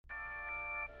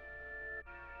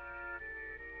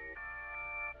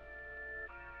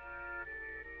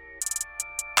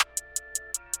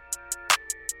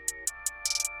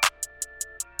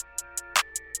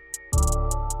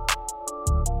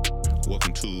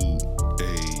welcome to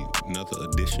another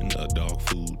edition of Dawg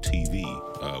Food TV.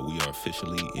 We are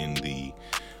officially in the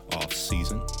off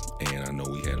season, and I know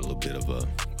we had a little bit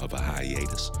of a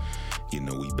hiatus. You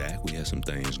know, we back. We had some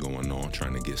things going on,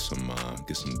 trying to get some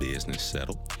business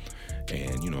settled,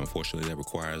 and unfortunately, that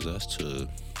requires us to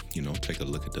take a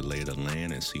look at the lay of the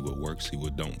land and see what works, see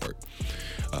what don't work.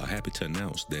 Happy to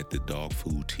announce that the Dawg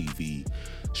Food TV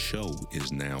show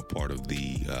is now part of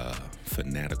the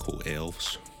Fanatical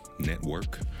Elves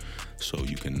network. So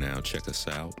you can now check us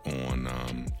out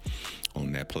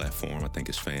on that platform. I think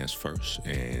it's Fans First,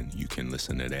 and you can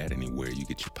listen to that anywhere you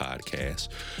get your podcasts,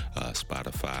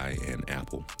 Spotify and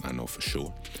Apple, I know for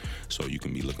sure. So you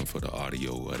can be looking for the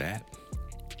audio of that.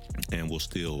 And we'll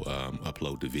still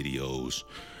upload the videos,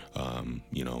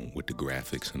 with the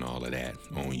graphics and all of that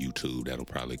on YouTube. That'll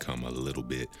probably come a little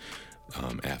bit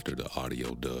after the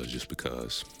audio does, just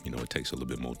because, it takes a little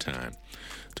bit more time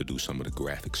to do some of the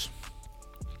graphics.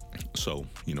 So,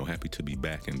 happy to be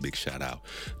back, and big shout out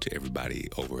to everybody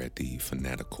over at the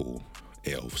Fanatical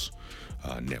Elves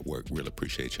network. Really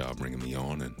appreciate y'all bringing me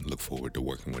on, and look forward to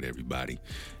working with everybody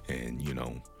and,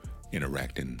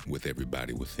 interacting with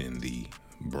everybody within the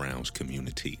Browns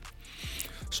community.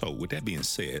 So with that being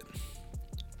said,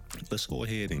 let's go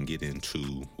ahead and get into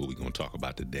what we're going to talk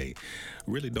about today.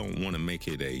 Really don't want to make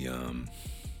it a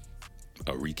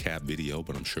recap video,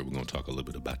 but I'm sure we're going to talk a little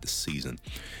bit about the season.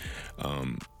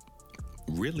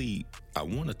 Really, I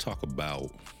want to talk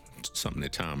about something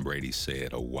that Tom Brady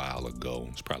said a while ago.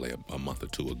 It's probably a month or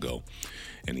two ago.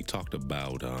 And he talked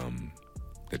about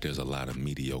that there's a lot of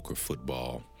mediocre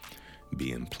football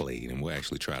being played, and we'll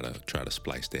actually try to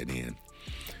splice that in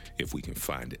if we can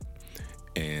find it.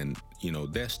 And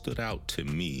that stood out to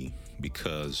me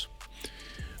because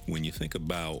when you think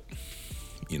about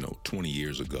 20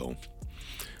 years ago,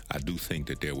 I do think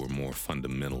that there were more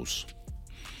fundamentals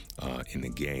in the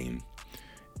game,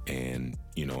 and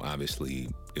obviously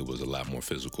it was a lot more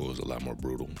physical, it was a lot more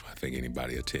brutal. I think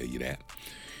anybody will tell you that.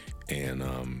 And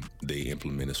they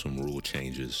implemented some rule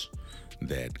changes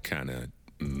that kind of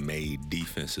made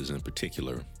defenses in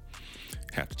particular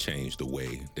have to change the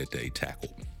way that they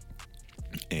tackled.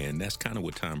 And that's kind of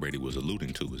what Tom Brady was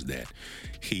alluding to, is that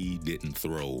he didn't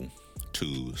throw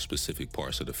to specific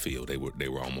parts of the field. They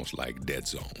were almost like dead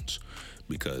zones,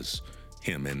 because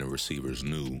him and the receivers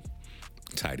knew,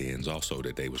 tight ends also,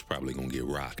 that they was probably going to get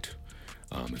rocked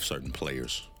if certain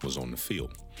players was on the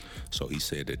field. So he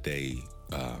said that they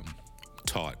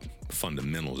taught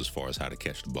fundamentals as far as how to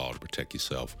catch the ball to protect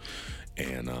yourself,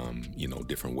 and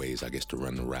different ways, I guess, to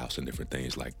run the routes and different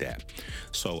things like that.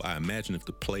 So I imagine if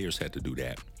the players had to do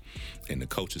that and the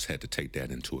coaches had to take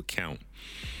that into account,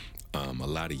 a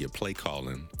lot of your play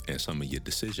calling and some of your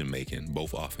decision making,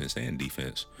 both offense and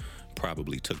defense,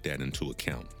 probably took that into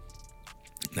account.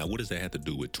 Now, what does that have to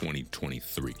do with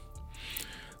 2023?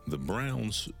 The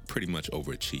Browns pretty much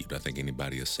overachieved. I think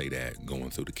anybody will say that, going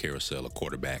through the carousel of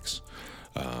quarterbacks,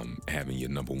 having your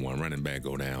number one running back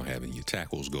go down, having your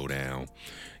tackles go down.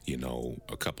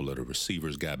 A couple of the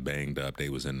receivers got banged up. They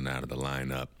was in and out of the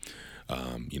lineup.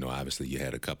 Obviously you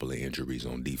had a couple of injuries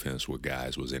on defense where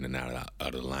guys was in and out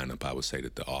of the lineup. I would say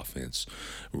that the offense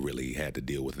really had to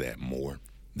deal with that more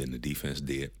than the defense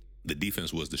did. The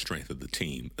defense was the strength of the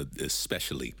team,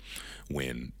 especially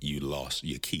when you lost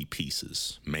your key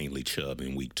pieces, mainly Chubb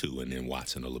in week 2 and then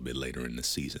Watson a little bit later in the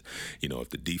season. If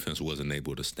the defense wasn't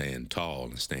able to stand tall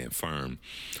and stand firm,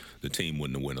 the team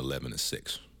wouldn't have won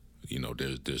 11-6.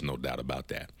 There's no doubt about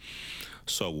that.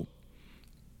 So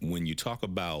when you talk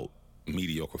about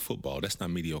mediocre football, that's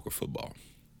not mediocre football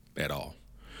at all.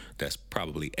 That's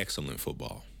probably excellent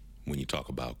football when you talk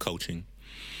about coaching,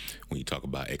 when you talk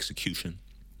about execution,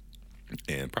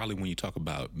 and probably when you talk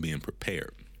about being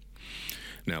prepared.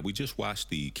 Now, we just watched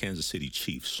the Kansas City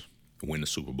Chiefs win the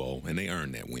Super Bowl, and they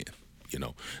earned that win.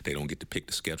 They don't get to pick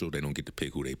the schedule. They don't get to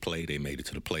pick who they play. They made it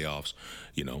to the playoffs,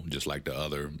 just like the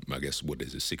other, I guess,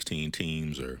 16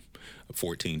 teams or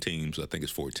 14 teams? I think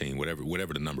it's 14,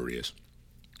 whatever the number is.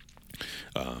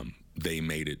 They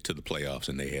made it to the playoffs,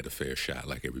 and they had a fair shot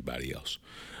like everybody else.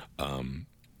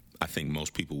 I think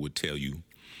most people would tell you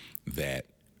that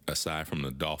aside from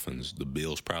the Dolphins, the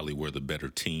Bills probably were the better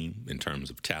team in terms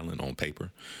of talent on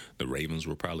paper. The Ravens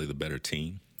were probably the better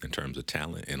team in terms of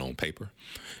talent and on paper.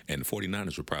 And the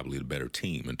 49ers were probably the better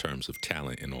team in terms of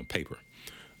talent and on paper.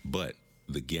 But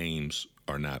the games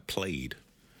are not played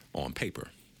on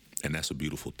paper, and that's a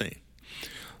beautiful thing.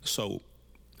 So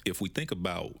if we think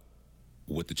about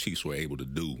what the Chiefs were able to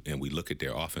do and we look at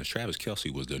their offense, Travis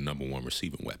Kelce was their number one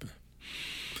receiving weapon.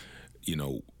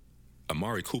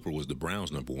 Amari Cooper was the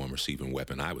Browns' number one receiving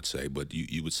weapon, I would say, but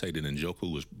you would say that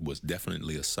Njoku was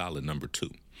definitely a solid number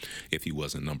two if he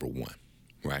wasn't number one,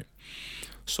 right?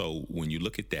 So when you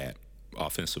look at that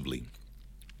offensively,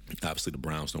 obviously the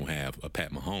Browns don't have a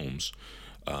Pat Mahomes.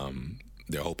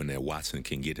 They're hoping that Watson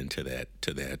can get into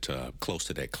that close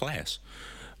to that class.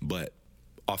 But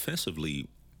offensively,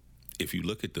 if you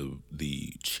look at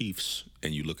the Chiefs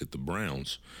and you look at the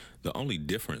Browns, the only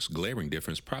difference, glaring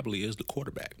difference, probably is the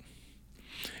quarterback.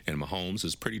 And Mahomes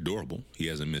is pretty durable. He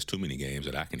hasn't missed too many games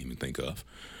that I can even think of.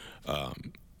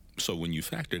 So when you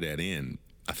factor that in,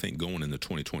 I think going into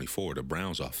 2024, the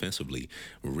Browns offensively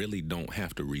really don't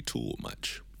have to retool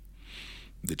much.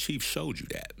 The Chiefs showed you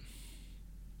that.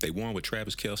 They won with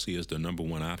Travis Kelce as their number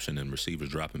one option and receivers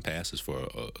dropping passes for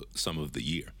some of the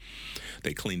year.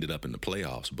 They cleaned it up in the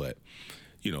playoffs, but,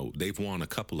 they've won a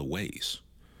couple of ways.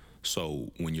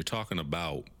 So when you're talking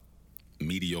about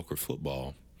mediocre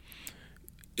football,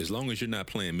 as long as you're not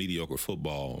playing mediocre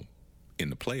football in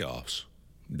the playoffs,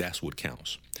 that's what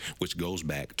counts, which goes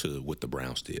back to what the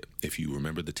Browns did. If you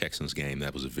remember the Texans game,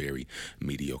 that was a very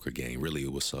mediocre game. Really,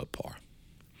 it was subpar.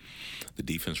 The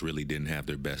defense really didn't have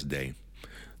their best day.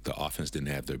 The offense didn't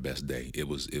have their best day. It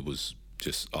was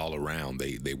just all around.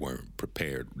 They weren't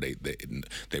prepared. They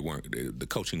weren't. The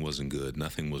coaching wasn't good.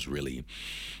 Nothing was really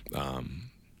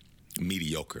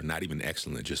mediocre. Not even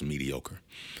excellent. Just mediocre.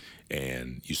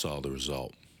 And you saw the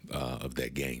result of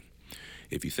that game.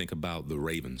 If you think about the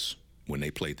Ravens when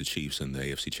they played the Chiefs in the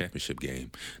AFC Championship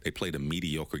game, they played a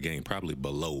mediocre game, probably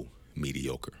below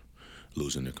mediocre,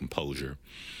 losing their composure,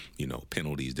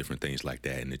 penalties, different things like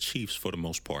that. And the Chiefs, for the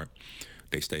most part,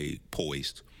 they stayed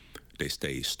poised. They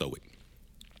stayed stoic.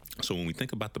 So when we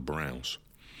think about the Browns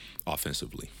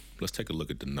offensively, let's take a look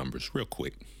at the numbers real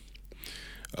quick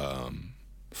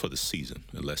for the season,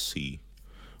 and let's see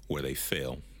where they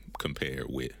fell compared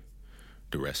with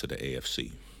the rest of the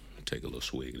AFC. Take a little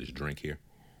swig of this drink here.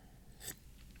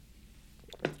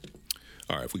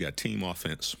 All right, if we got team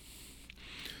offense,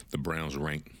 the Browns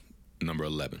ranked number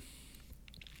 11.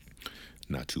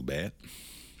 Not too bad.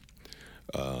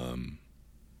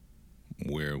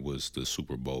 Where was the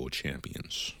Super Bowl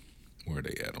champions? Where are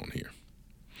they at on here?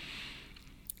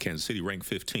 Kansas City ranked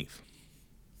 15th.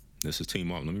 This is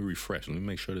team off. Let me refresh. Let me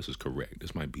make sure this is correct.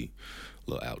 This might be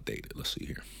a little outdated. Let's see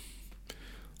here.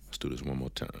 Let's do this one more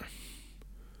time.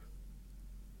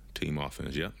 Team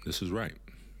offense. Yep, this is right.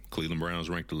 Cleveland Browns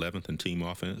ranked 11th in team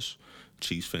offense.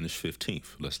 Chiefs finished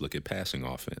 15th. Let's look at passing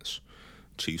offense.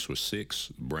 Chiefs were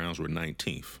 6th. Browns were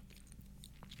 19th.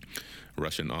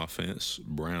 Rushing offense,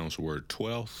 Browns were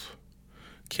 12th.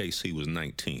 KC was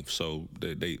 19th. So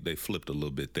they flipped a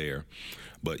little bit there.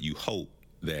 But you hope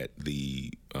that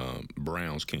the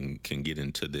Browns can get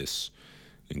into this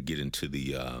and get into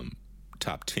the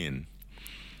top 10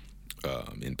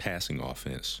 in passing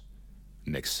offense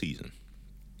next season.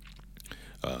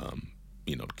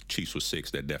 The Chiefs were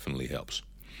 6th. That definitely helps.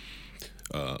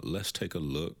 Let's take a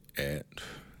look at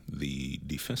the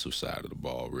defensive side of the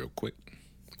ball real quick.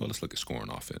 Well, let's look at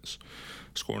scoring offense.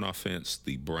 Scoring offense,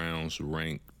 the Browns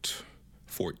ranked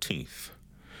 14th.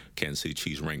 Kansas City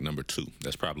Chiefs ranked number 2.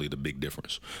 That's probably the big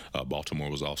difference. Baltimore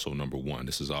was also number 1.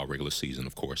 This is all regular season,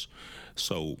 of course.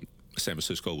 So San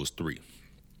Francisco was 3.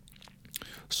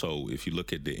 So if you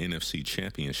look at the NFC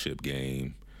Championship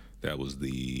game, that was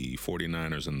the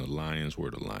 49ers and the Lions. Where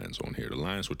are the Lions on here? The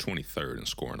Lions were 23rd in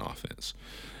scoring offense.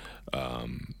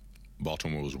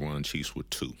 Baltimore was 1, Chiefs were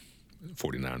 2,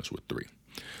 49ers were 3.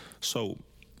 So,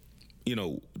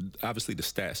 obviously the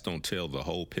stats don't tell the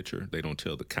whole picture. They don't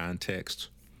tell the context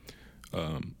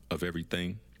of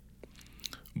everything.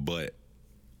 But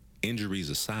injuries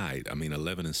aside,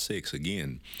 11-6,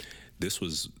 again, this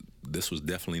was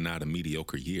definitely not a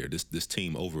mediocre year. This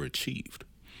team overachieved.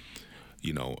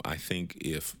 I think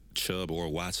if Chubb or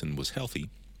Watson was healthy,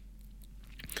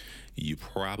 you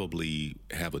probably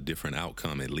have a different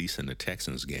outcome, at least in the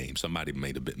Texans game. Somebody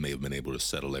may have been able to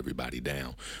settle everybody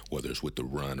down, whether it's with the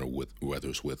run or whether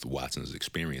it's with Watson's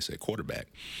experience at quarterback.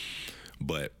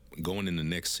 But going into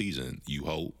next season, you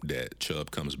hope that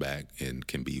Chubb comes back and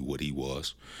can be what he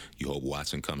was. You hope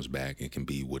Watson comes back and can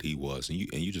be what he was. And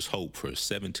you just hope for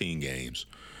 17 games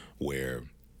where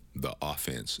the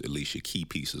offense, at least your key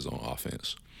pieces on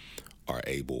offense, are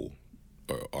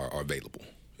available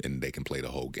and they can play the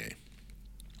whole game.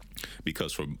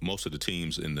 Because for most of the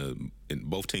teams in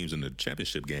both teams in the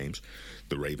championship games,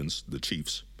 the Ravens, the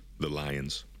Chiefs, the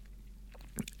Lions,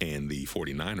 and the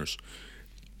 49ers,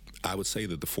 I would say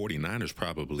that the 49ers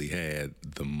probably had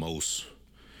the most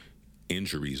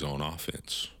injuries on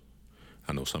offense.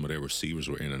 I know some of their receivers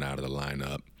were in and out of the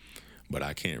lineup, but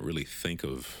I can't really think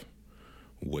of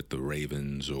what the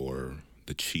Ravens or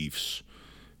the Chiefs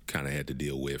kind of had to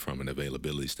deal with from an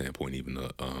availability standpoint, even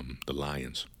the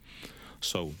Lions.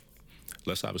 So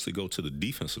let's obviously go to the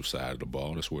defensive side of the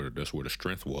ball. That's where the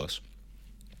strength was.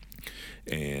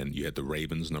 And you had the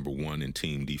Ravens, number 1 in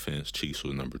team defense. Chiefs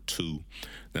was number 2.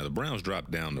 Now, the Browns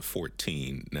dropped down to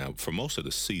 14. Now, for most of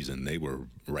the season, they were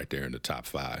right there in the top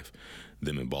 5.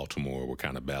 Them and Baltimore were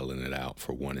kind of battling it out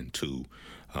for 1 and 2.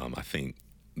 I think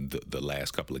the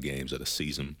last couple of games of the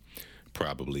season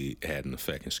probably had an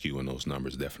effect in skewing those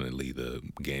numbers. Definitely the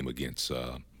game against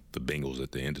the Bengals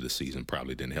at the end of the season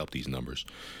probably didn't help these numbers.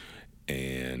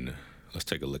 And let's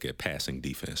take a look at passing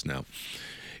defense. Now,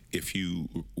 if you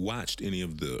watched any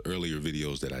of the earlier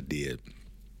videos that I did,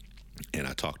 and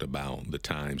I talked about the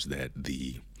times that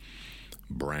the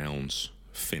Browns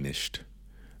finished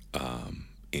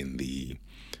in the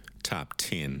top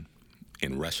 10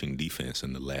 in rushing defense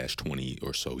in the last 20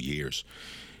 or so years,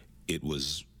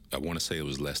 I want to say it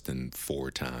was less than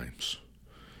 4 times.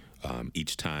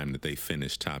 Each time that they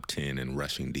finished top 10 in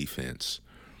rushing defense,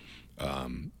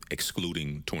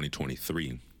 excluding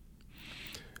 2023,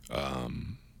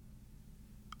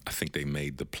 I think they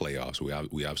made the playoffs. We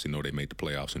obviously know they made the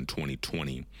playoffs in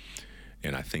 2020,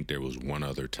 and I think there was one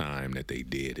other time that they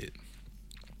did it.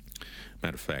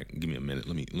 Matter of fact, give me a minute.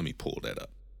 Let me pull that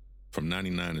up. From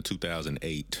 99 to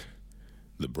 2008,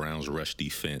 the Browns' rush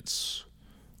defense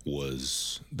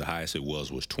was, the highest it was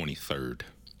 23rd.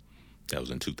 That was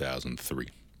in 2003.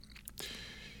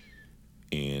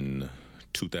 In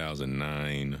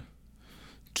 2009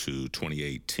 to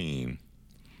 2018,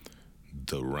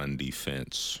 the run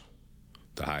defense,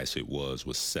 the highest it was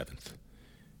 7th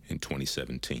in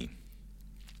 2017.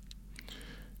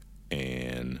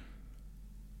 And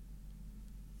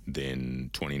then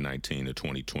 2019 to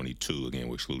 2022, again,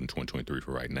 we're excluding 2023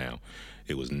 for right now,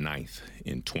 it was 9th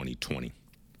in 2020.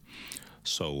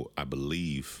 So I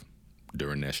believe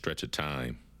during that stretch of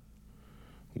time,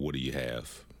 what do you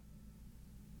have?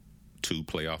 2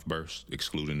 playoff bursts,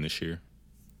 excluding this year?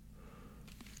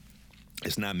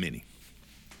 It's not many.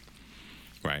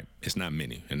 Right? It's not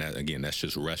many. And that, again, that's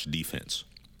just rush defense.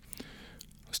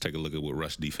 Let's take a look at what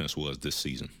rush defense was this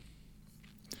season.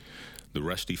 The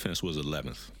rush defense was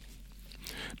 11th.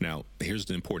 Now, here's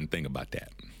the important thing about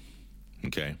that.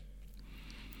 Okay?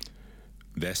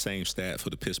 That same stat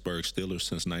for the Pittsburgh Steelers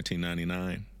since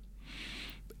 1999,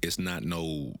 it's not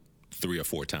no 3 or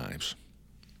 4 times.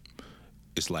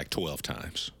 It's like 12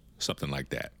 times. Something like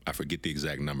that. I forget the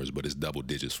exact numbers, but it's double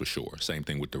digits for sure. Same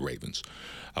thing with the Ravens.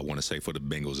 I want to say for the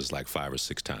Bengals, it's like 5 or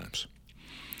 6 times.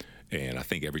 And I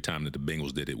think every time that the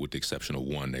Bengals did it, with the exception of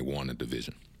one, they won the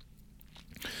division.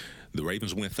 The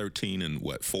Ravens went 13 and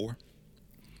 4?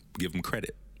 Give them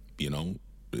credit. You know,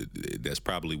 that's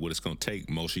probably what it's going to take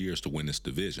most years to win this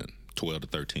division, 12 to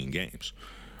 13 games.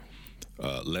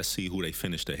 Let's see who they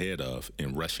finished ahead of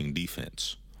in rushing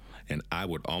defense. And I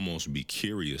would almost be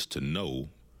curious to know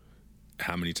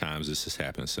how many times this has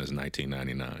happened since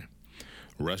 1999.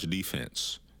 Rush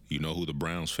defense, you know who the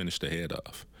Browns finished ahead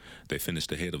of? They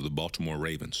finished ahead of the Baltimore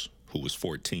Ravens, who was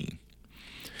 14.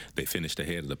 They finished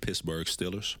ahead of the Pittsburgh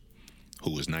Steelers,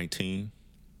 who was 19.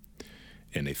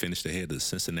 And they finished ahead of the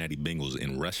Cincinnati Bengals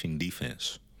in rushing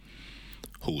defense,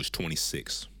 who was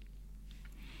 26.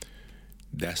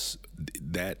 That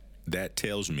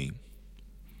tells me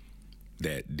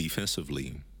that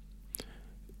defensively,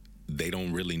 they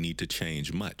don't really need to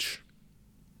change much.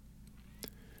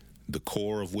 The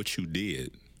core of what you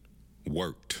did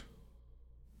worked.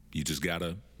 You just got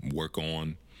to work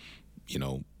on,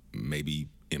 maybe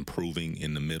improving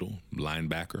in the middle,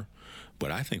 linebacker.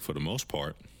 But I think for the most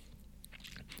part,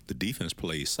 the defense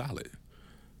plays solid.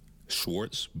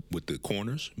 Schwartz with the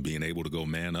corners, being able to go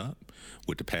man up,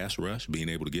 with the pass rush, being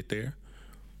able to get there.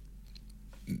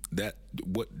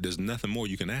 There's nothing more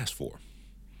you can ask for,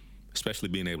 especially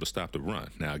being able to stop the run.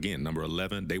 Now, again, number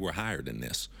 11, they were higher than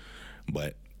this.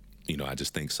 But, I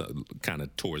just think kind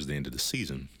of towards the end of the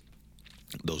season,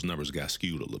 those numbers got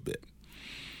skewed a little bit.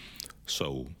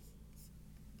 So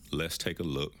let's take a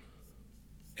look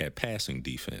at passing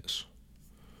defense.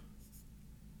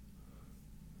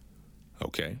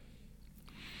 Okay.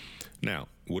 Now,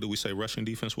 what did we say rushing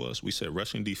defense was? We said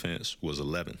rushing defense was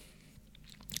 11.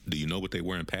 Do you know what they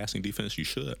were in passing defense? You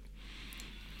should.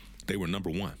 They were number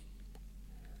 1.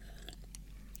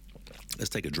 Let's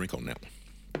take a drink on that one.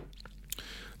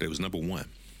 They was number 1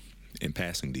 in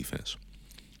passing defense.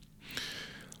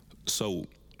 So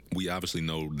we obviously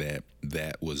know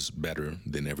that was better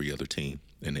than every other team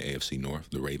in the AFC North.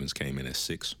 The Ravens came in at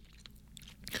 6.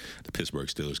 The Pittsburgh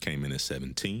Steelers came in at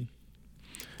 17.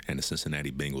 And the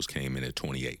Cincinnati Bengals came in at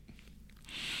 28.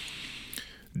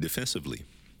 Defensively,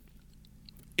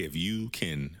 if you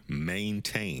can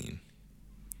maintain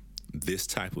this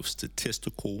type of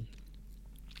statistical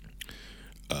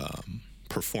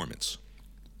performance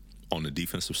on the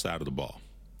defensive side of the ball,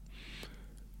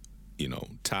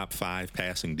 top 5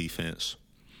 passing defense,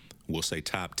 we'll say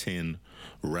top 10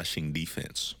 rushing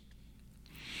defense,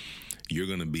 you're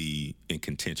going to be in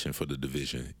contention for the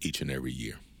division each and every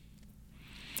year.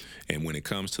 And when it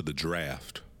comes to the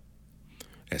draft,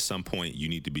 at some point you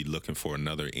need to be looking for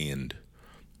another end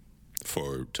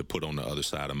to put on the other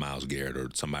side of Myles Garrett, or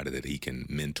somebody that he can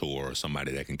mentor, or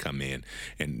somebody that can come in.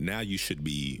 And now you should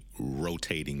be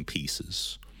rotating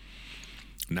pieces.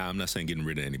 Now, I'm not saying getting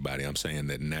rid of anybody. I'm saying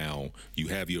that now you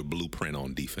have your blueprint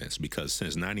on defense, because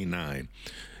since 99,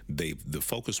 the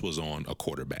focus was on a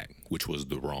quarterback, which was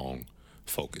the wrong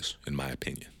focus, in my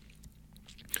opinion.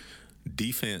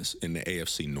 Defense in the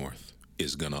AFC North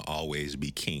is going to always be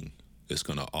king. It's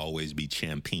going to always be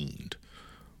championed,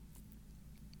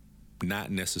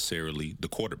 not necessarily the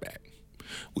quarterback.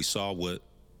 We saw what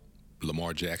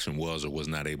Lamar Jackson was or was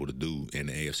not able to do in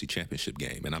the AFC Championship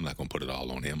game, and I'm not going to put it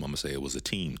all on him. I'm going to say it was a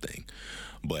team thing.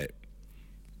 But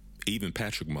even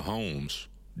Patrick Mahomes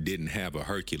didn't have a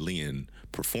Herculean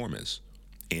performance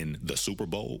in the Super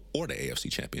Bowl or the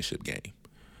AFC Championship game.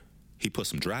 He put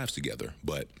some drives together,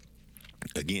 but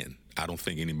again, I don't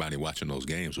think anybody watching those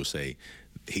games will say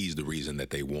he's the reason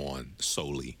that they won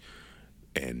solely,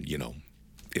 and,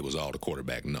 it was all the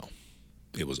quarterback. No.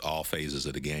 It was all phases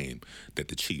of the game that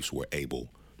the Chiefs were able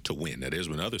to win. Now, there's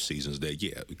been other seasons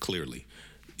that, clearly,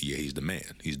 he's the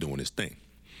man. He's doing his thing.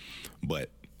 But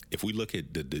if we look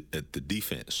at the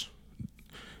defense,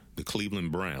 the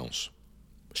Cleveland Browns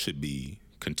should be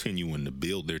continuing to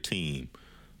build their team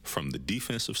from the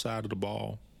defensive side of the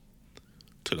ball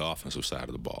to the offensive side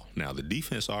of the ball. Now, the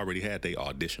defense already had their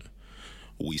audition.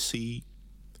 We see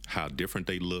how different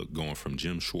they look going from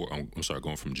Joe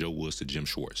Woods to Jim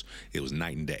Schwartz. It was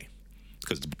night and day,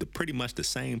 because pretty much the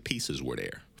same pieces were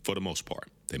there for the most part.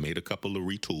 They made a couple of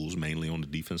retools, mainly on the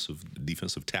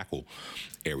defensive tackle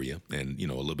area, and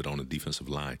a little bit on the defensive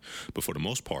line. But for the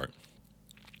most part,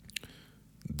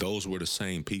 those were the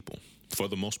same people for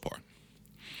the most part.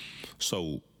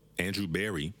 So Andrew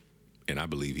Berry, and I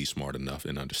believe he's smart enough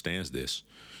and understands this,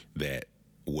 that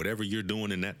whatever you're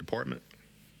doing in that department,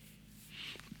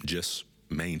 just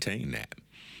maintain that.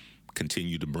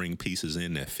 Continue to bring pieces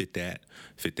in that fit that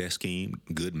scheme.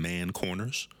 Good man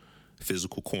corners,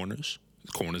 physical corners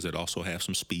that also have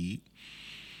some speed,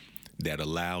 that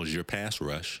allows your pass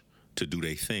rush to do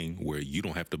their thing, where you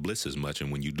don't have to blitz as much,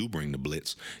 and when you do bring the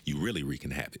blitz, you really wreak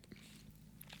havoc.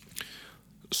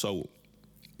 So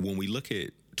when we look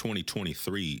at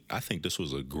 2023, I think this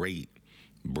was a great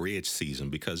bridge season,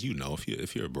 because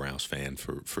if you're a Browns fan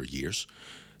for years,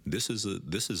 this is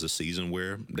a season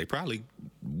where they probably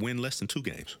win less than 2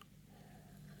 games.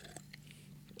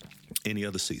 Any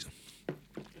other season,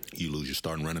 you lose your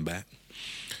starting running back,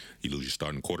 you lose your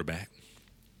starting quarterback,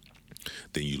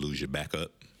 then you lose your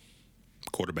backup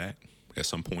quarterback at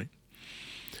some point,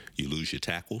 you lose your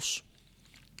tackles,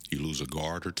 you lose a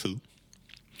guard or 2.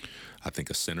 I think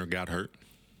a center got hurt.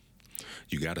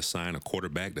 You got to sign a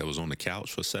quarterback that was on the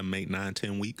couch for 7, 8, 9,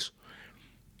 10 weeks.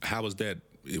 How is that?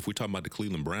 If we talk about the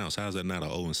Cleveland Browns, how is that not a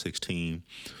 0-16,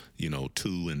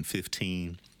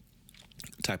 2-15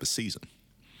 type of season?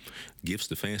 Give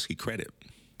Stefanski credit.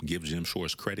 Give Jim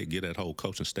Schwartz credit. Give that whole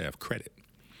coaching staff credit.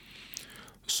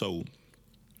 So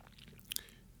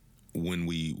when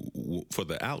for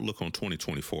the outlook on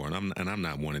 2024, and I'm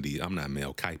not one of these, I'm not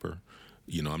Mel Kiper,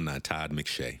 I'm not Todd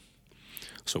McShay.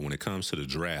 So when it comes to the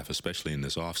draft, especially in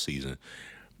this offseason,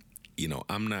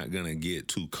 I'm not going to get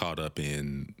too caught up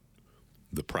in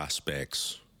the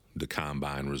prospects, the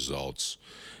combine results,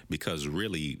 because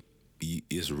really,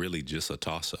 it's really just a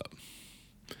toss-up.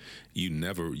 You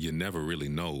never really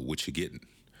know what you're getting.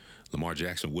 Lamar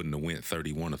Jackson wouldn't have went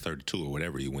 31 or 32 or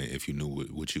whatever he went if you knew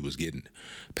what you was getting.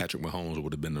 Patrick Mahomes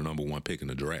would have been the number 1 pick in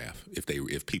the draft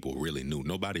if people really knew.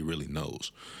 Nobody really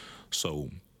knows. So,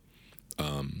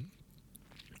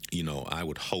 I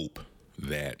would hope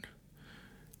that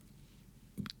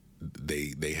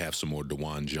they have some more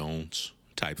DeJuan Jones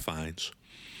type finds.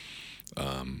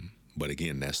 But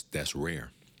again, that's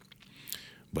rare.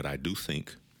 But I do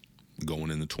think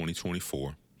going into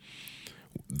 2024,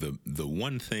 the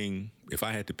one thing, if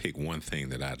I had to pick one thing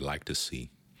that I'd like to see,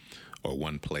 or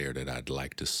one player that I'd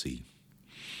like to see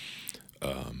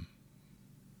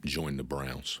join the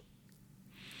Browns,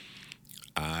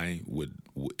 I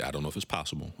don't know if it's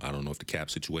possible. I don't know if the cap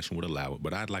situation would allow it,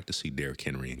 but I'd like to see Derrick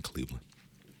Henry in Cleveland.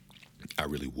 I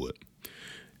really would.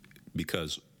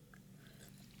 Because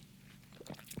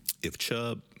if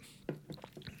Chubb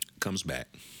comes back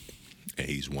and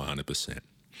he's 100%,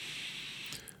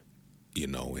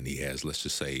 and he has, let's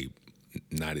just say,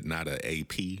 not an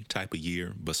AP type of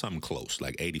year, but something close,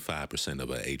 like 85% of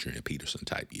an Adrian Peterson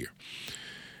type year.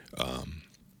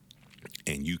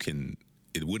 And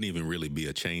it wouldn't even really be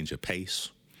a change of pace,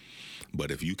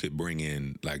 but if you could bring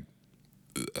in, like,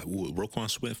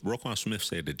 Roquan Smith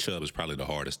said that Chubb is probably the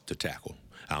hardest to tackle.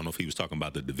 I don't know if he was talking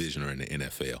about the division or in the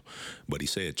NFL, but he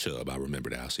said Chubb. I remember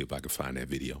that. I'll see if I can find that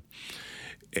video.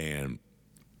 And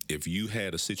if you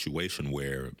had a situation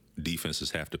where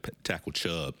defenses have to tackle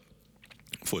Chubb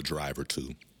for a drive or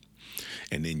two,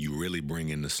 and then you really bring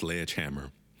in the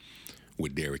sledgehammer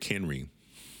with Derrick Henry,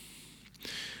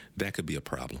 that could be a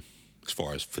problem as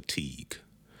far as fatigue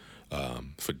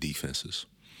for defenses.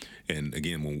 And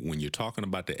again, when you're talking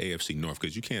about the AFC North,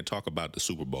 because you can't talk about the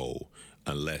Super Bowl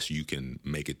unless you can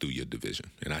make it through your division.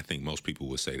 And I think most people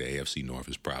would say the AFC North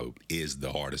is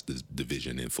the hardest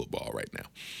division in football right now.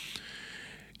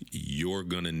 You're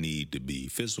going to need to be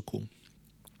physical.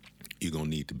 You're going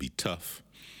to need to be tough.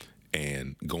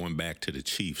 And going back to the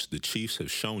Chiefs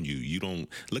have shown you don't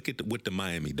look at what the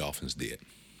Miami Dolphins did.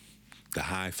 The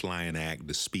high flying act,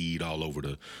 the speed all over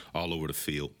the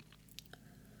field.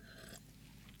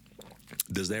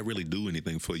 Does that really do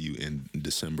anything for you in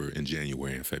December and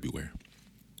January and February?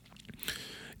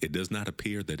 It does not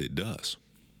appear that it does.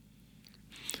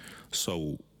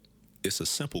 So it's a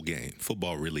simple game.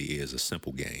 Football really is a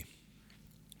simple game.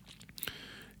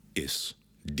 It's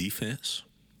defense,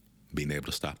 being able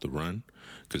to stop the run,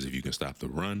 because if you can stop the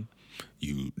run,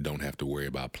 you don't have to worry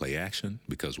about play action,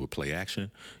 because with play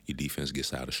action, your defense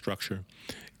gets out of structure,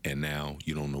 and now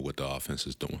you don't know what the offense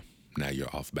is doing. Now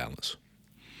you're off balance.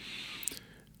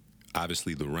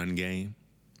 Obviously, the run game,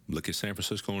 look at San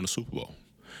Francisco in the Super Bowl.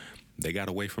 They got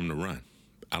away from the run.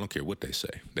 I don't care what they say.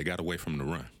 They got away from the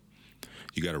run.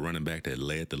 You got a running back that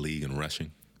led the league in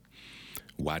rushing.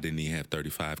 Why didn't he have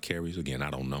 35 carries? Again, I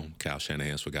don't know. Kyle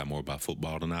Shanahan's forgot more about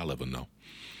football than I'll ever know.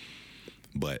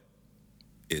 But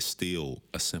it's still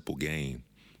a simple game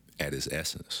at its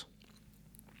essence.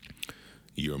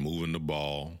 You're moving the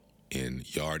ball in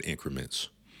yard increments.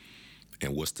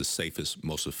 And what's the safest,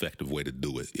 most effective way to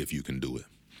do it, if you can do it?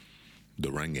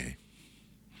 The run game.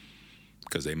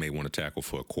 Because they may want to tackle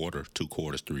for a quarter, 2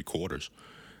 quarters, 3 quarters,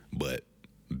 but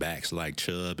backs like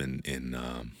Chubb and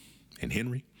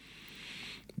Henry,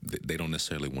 they don't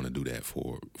necessarily want to do that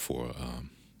for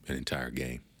an entire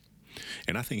game.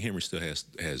 And I think Henry still has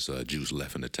juice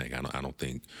left in the tank. I don't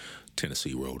think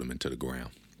Tennessee rolled him into the ground.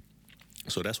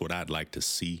 So that's what I'd like to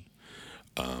see.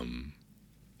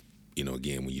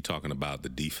 Again, when you're talking about the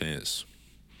defense,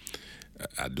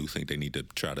 I do think they need to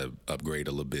try to upgrade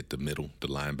a little bit the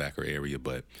linebacker area.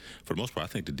 But for the most part, I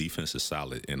think the defense is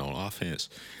solid. And on offense,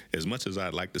 as much as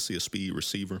I'd like to see a speed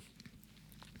receiver,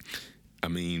 I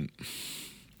mean,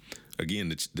 again,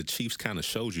 the Chiefs kind of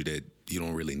showed you that you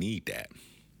don't really need that.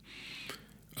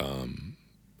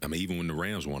 Even when the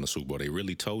Rams won the Super Bowl, they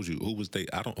really told you who was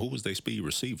their speed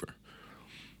receiver.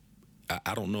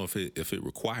 I don't know if it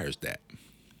requires that.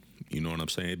 You know what I'm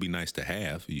saying? It'd be nice to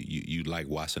have. You'd like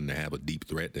Watson to have a deep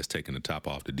threat that's taking the top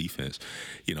off the defense.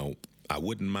 I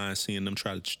wouldn't mind seeing them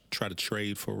try to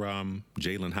trade for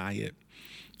Jalen Hyatt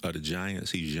of the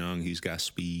Giants. He's young. He's got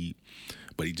speed.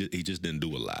 But he just didn't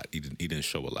do a lot. He didn't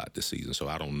show a lot this season. So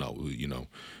I don't know,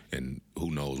 and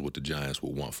who knows what the Giants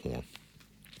will want for him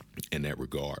in that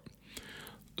regard.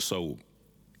 So,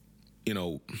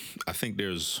 I think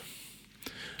there's,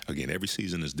 again, every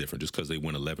season is different. Just because they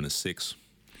win 11-6,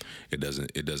 it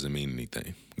doesn't mean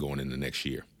anything going into next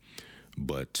year.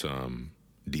 But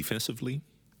defensively,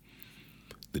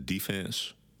 the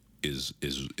defense is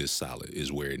solid,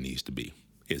 is where it needs to be.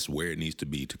 It's where it needs to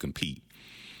be to compete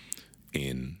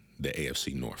in the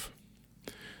AFC North.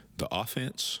 The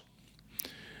offense,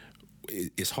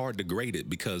 it's hard to grade it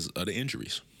because of the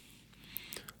injuries.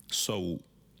 So,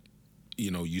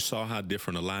 you saw how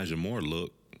different Elijah Moore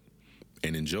looked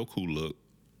and Njoku looked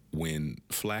when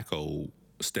Flacco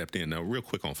stepped in. Now, real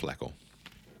quick on Flacco.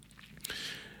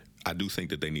 I do think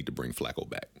that they need to bring Flacco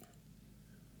back.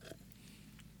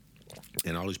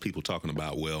 And all these people talking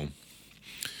about, well,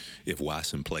 if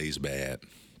Watson plays bad,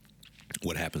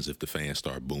 what happens if the fans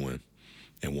start booing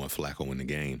and want Flacco in the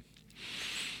game?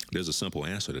 There's a simple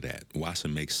answer to that.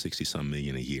 Watson makes $60-some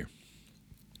million a year.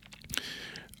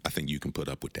 I think you can put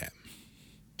up with that.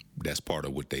 That's part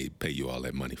of what they pay you all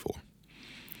that money for.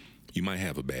 You might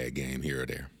have a bad game here or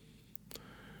there.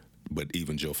 But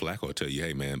even Joe Flacco will tell you,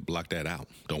 hey, man, block that out.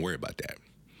 Don't worry about that.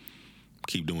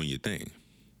 Keep doing your thing.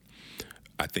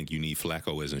 I think you need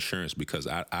Flacco as insurance because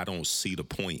I don't see the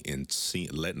point in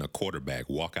letting a quarterback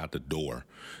walk out the door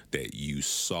that you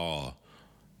saw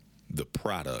the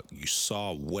product. You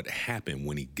saw what happened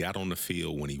when he got on the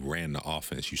field, when he ran the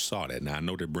offense. You saw that. Now, I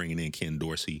know they're bringing in Ken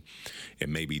Dorsey,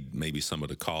 and maybe some of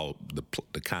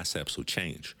the concepts will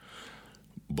change.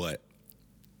 But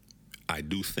I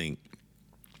do think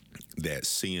that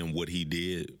seeing what he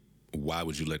did, why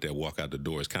would you let that walk out the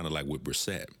door? It's kind of like with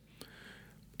Brissett.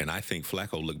 And I think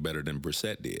Flacco looked better than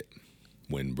Brissett did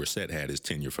when Brissett had his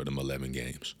tenure for them 11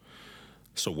 games.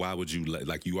 So why would you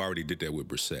you already did that with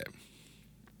Brissett?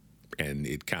 And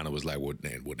it kind of was like, well,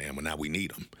 now we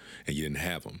need him. And you didn't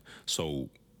have him. So,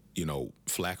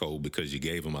 Flacco, because you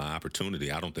gave him an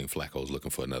opportunity, I don't think Flacco's looking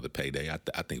for another payday.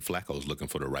 I think Flacco's looking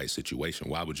for the right situation.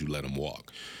 Why would you let him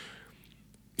walk?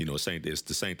 It's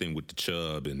the same thing with the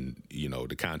Chubb and,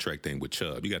 the contract thing with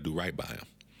Chubb. You got to do right by him.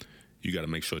 You got to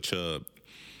make sure Chubb,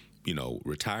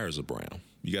 retires a Brown.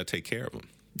 You got to take care of him.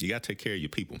 You got to take care of your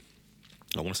people.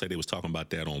 I want to say they was talking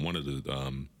about that on one of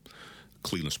the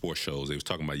Cleveland sports shows. They was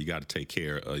talking about you got to take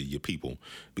care of your people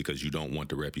because you don't want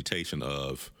the reputation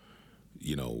of,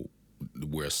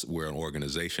 we're an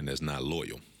organization that's not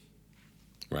loyal,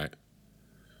 right?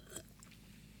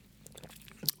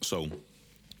 So,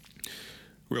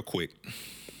 real quick,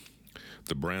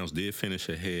 the Browns did finish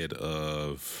ahead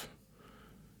of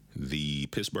the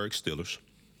Pittsburgh Steelers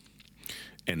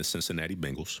and the Cincinnati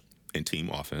Bengals in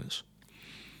team offense,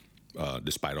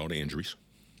 despite all the injuries.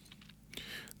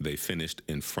 They finished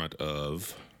in front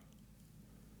of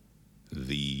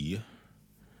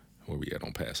where we at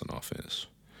on passing offense?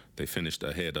 They finished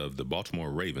ahead of the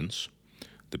Baltimore Ravens,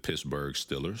 the Pittsburgh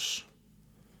Steelers,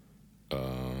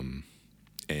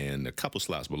 and a couple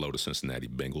slots below the Cincinnati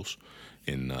Bengals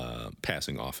in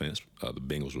passing offense. The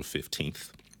Bengals were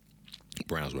 15th,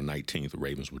 Browns were 19th, the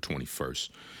Ravens were 21st,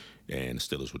 and the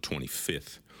Steelers were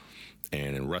 25th.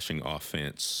 And in rushing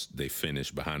offense, they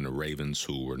finished behind the Ravens,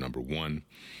 who were number 1.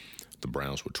 The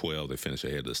Browns were 12. They finished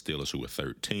ahead of the Steelers, who were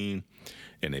 13.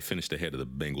 And they finished ahead of the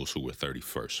Bengals, who were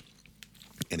 31st.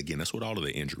 And again, that's with all of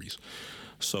the injuries.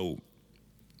 So,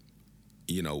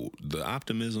 the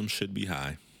optimism should be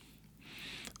high.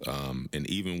 And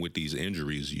even with these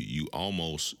injuries, you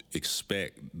almost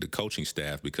expect the coaching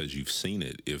staff, because you've seen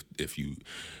it, if you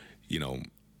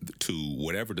to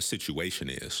whatever the situation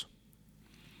is,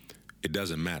 it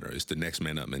doesn't matter. It's the next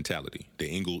man up mentality. The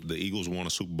Eagles won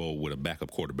a Super Bowl with a backup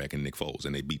quarterback in Nick Foles,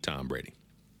 and they beat Tom Brady,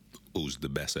 who's the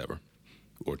best ever,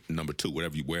 or number 2,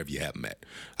 wherever you have him at.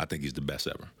 I think he's the best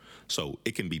ever. So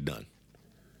it can be done.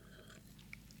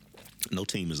 No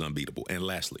team is unbeatable. And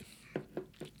lastly,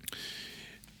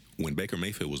 when Baker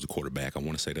Mayfield was the quarterback, I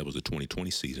want to say that was the 2020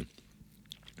 season,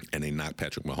 and they knocked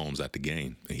Patrick Mahomes out the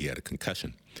game, and he had a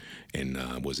concussion.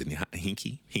 And was it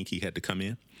Hinkie? Hinkie had to come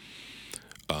in.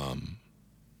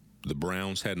 The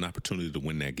Browns had an opportunity to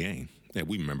win that game. And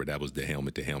we remember that was the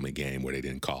helmet-to-helmet game where they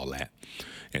didn't call that.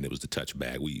 And it was the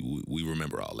touchback. We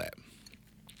remember all that.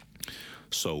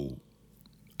 So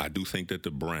I do think that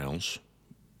the Browns,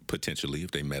 potentially,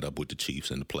 if they met up with the Chiefs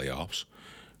in the playoffs,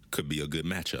 could be a good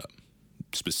matchup,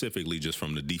 specifically just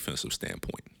from the defensive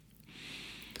standpoint.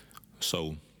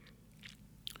 So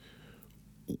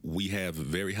we have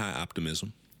very high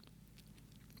optimism.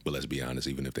 But let's be honest,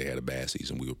 even if they had a bad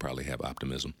season, we would probably have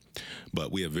optimism.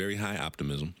 But we have very high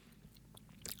optimism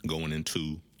going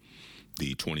into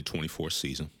the 2024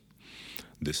 season.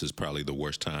 This is probably the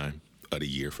worst time of the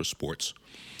year for sports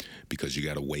because you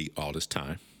got to wait all this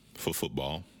time for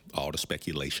football, all the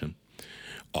speculation,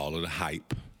 all of the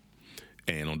hype.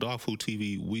 And on Dawg Food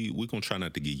TV, we're going to try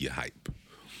not to give you hype.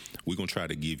 We're going to try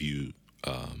to give you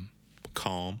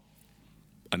calm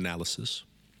analysis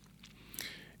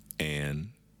and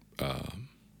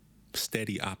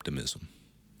steady optimism.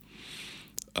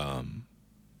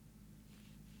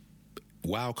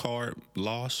 Wild card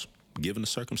loss, given the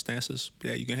circumstances,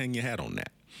 yeah, you can hang your hat on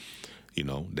that.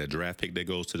 That draft pick that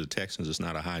goes to the Texans is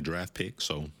not a high draft pick,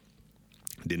 so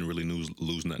didn't really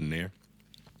lose nothing there.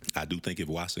 I do think if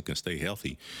Watson can stay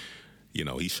healthy,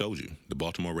 he showed you. The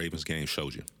Baltimore Ravens game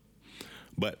showed you.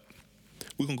 But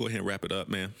we're going to go ahead and wrap it up,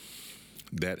 man.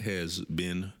 That has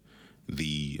been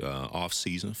the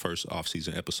first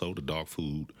off-season episode of Dawg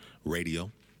Food Radio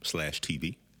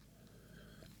 /TV.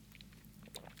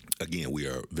 Again, we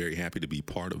are very happy to be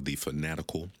part of the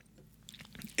Fanatical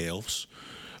Elves.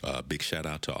 Big shout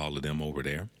out to all of them over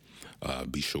there.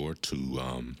 Be sure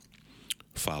to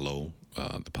follow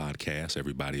the podcast,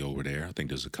 everybody over there. I think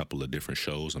there's a couple of different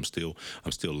shows. I'm still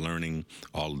learning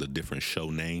all of the different show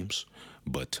names,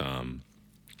 but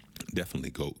definitely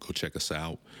go check us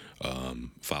out.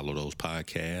 Follow those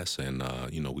podcasts, and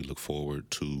we look forward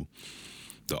to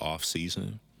the off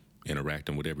season,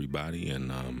 interacting with everybody,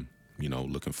 and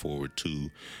looking forward to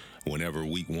whenever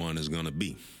week 1 is going to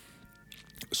be.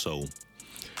 So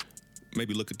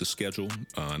maybe look at the schedule.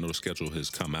 I know the schedule has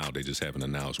come out. They just haven't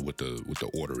announced what the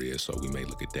order is, so we may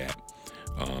look at that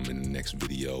in the next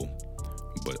video,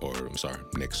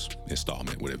 next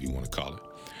installment, whatever you want to call it.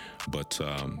 But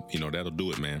that'll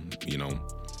do it, man.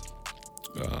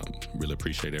 Really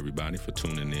appreciate everybody for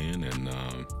tuning in, and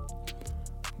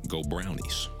go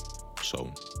Brownies.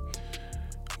 So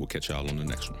we'll catch y'all on the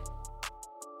next one.